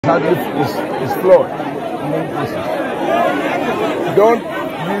Is flawed. Don't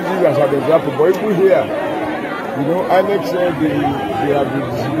use this as an example, but even here, you know, INEC said they have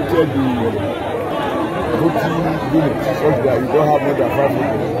distributed the voting units such that you don't have more than 5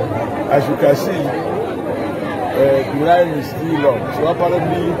 people. As you can see, the line is still long. So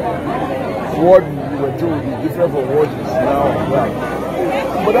apparently, what we were told is different from what is now right.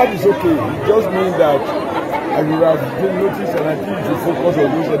 But that is okay. It just means that, as you have been noticed, and I think you should focus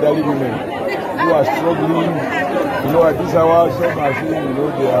on those elderly women who are struggling. You know, at this hour, some are saying, you know,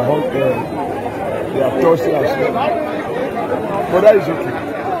 they are hungry, they are thirsty as well. But that is okay.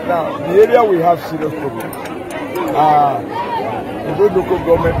 Now, the area we have serious problems are the local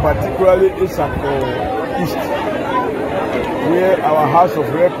government, particularly Isako East, where our House of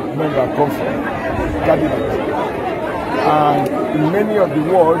Rep member comes from, candidates. And in many of the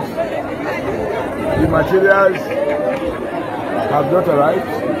wards, the materials have not arrived,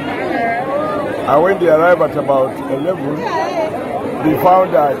 and when they arrive at about 11, they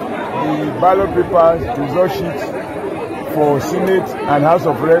found that the ballot papers, result sheets for Senate and House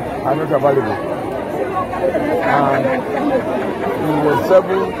of Rep are not available. And it was 7,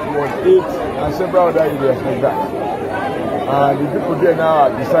 it was 8, and several other areas like that. And the people there now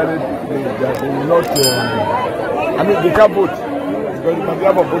have decided that they will not, I mean, they can't vote, because the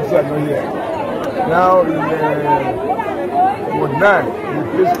material for votes are not here. Now in Ward 9, the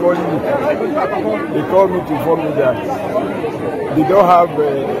place called me. They called me to inform me that they don't have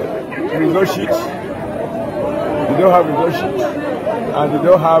result sheets. They don't have result sheets, and they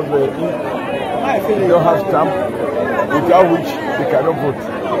don't have they don't have stamp without which they cannot vote.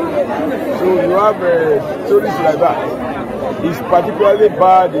 So you have stories like that. It's particularly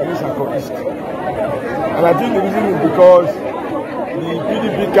bad in Isako East, and I think the reason is because the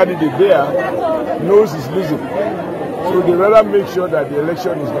PDP candidate there knows he's losing, so they rather make sure that the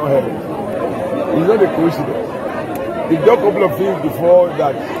election is not held. It's not a coincidence. They've done a couple of things before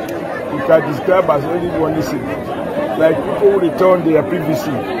that you can describe as only one thing, like people who return their PVC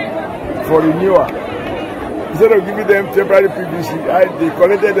for renewal. Instead of giving them temporary PVC, they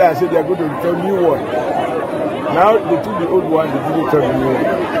collected that and said they are going to return new one. Now they took the old one, they didn't return the new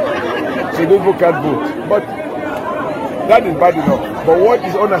one, so those people can't vote. But that is bad enough. But what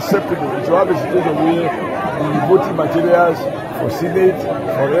is unacceptable is to have a situation where the voting materials for Senate,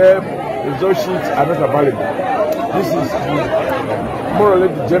 for Rep, result sheets are not available. This is more or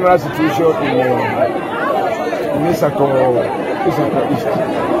less the general situation in Isako East.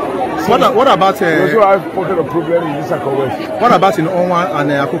 What about we also have pocket of problem in Isako West. What about in Onwa and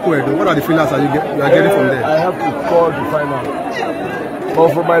Akoko Edo? What are the feelings that you are getting from there? I have to call to find out.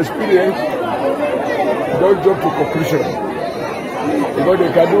 But from my experience, don't jump to conclusion. Because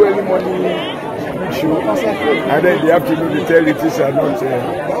they can do any money show, and then they have to know the realities are not.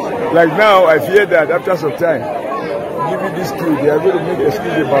 Like now, I fear that after some time, given this queue, they are going to make an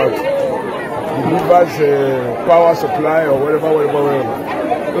excuse about the river's power supply or whatever.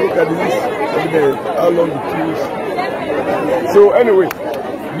 Look at this, how long the queues. So anyway,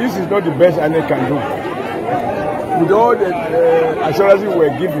 this is not the best INEC can do. With all the assurances we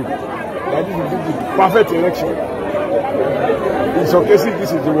were given, that this is the perfect election. In some cases,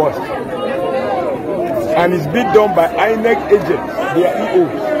 this is the worst. And it's being done by INEC agents, they are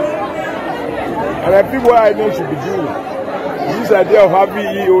EOs. And I think what INEC should be doing is this idea of having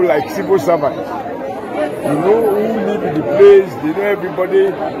EO like civil servants. You know who live in the place, they know everybody.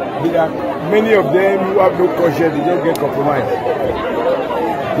 There are many of them who have no conscience, they don't get compromised.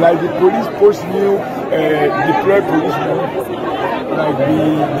 Like the police post new deploy policemen, like the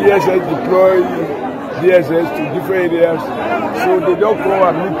DSS deploy DSS to different areas, so they don't come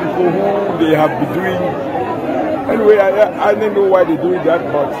and meet people who they have been doing. Anyway, I don't know why they're doing that,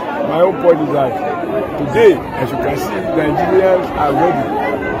 but my own point is that today, as you can see, Nigerians are ready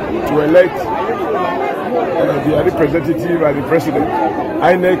to elect their representative and the president.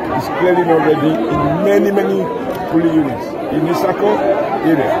 INEC is clearly not ready in many polling units in the Isako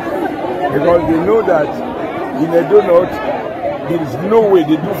area, because they know that in Edo North, there is no way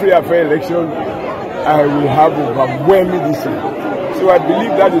they do free and fair election. I will have overwhelming this year. So I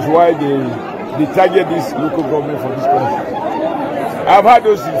believe that is why they target this local government for this country. I've had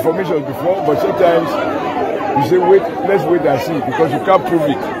those information before, but sometimes you say, wait, let's wait and see, because you can't prove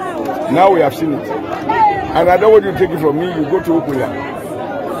it. Now we have seen it. And I don't want you to take it from me. You go to Okuya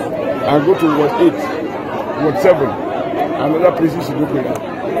and go to Ward 8, Ward 7, and other places in Okuya.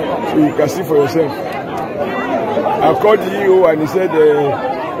 So you can see for yourself. I called the EO and he said,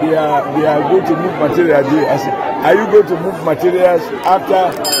 they are going to move materials there. I said, are you going to move materials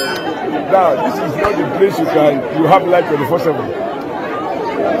after? Now, this is not the place you have light 24/7.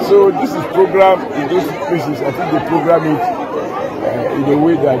 So this is programmed in those places. I think they program it in a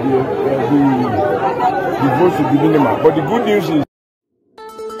way that the votes will be minimal. But the good news is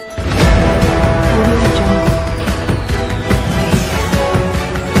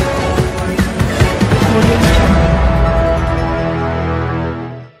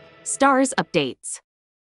Stars updates.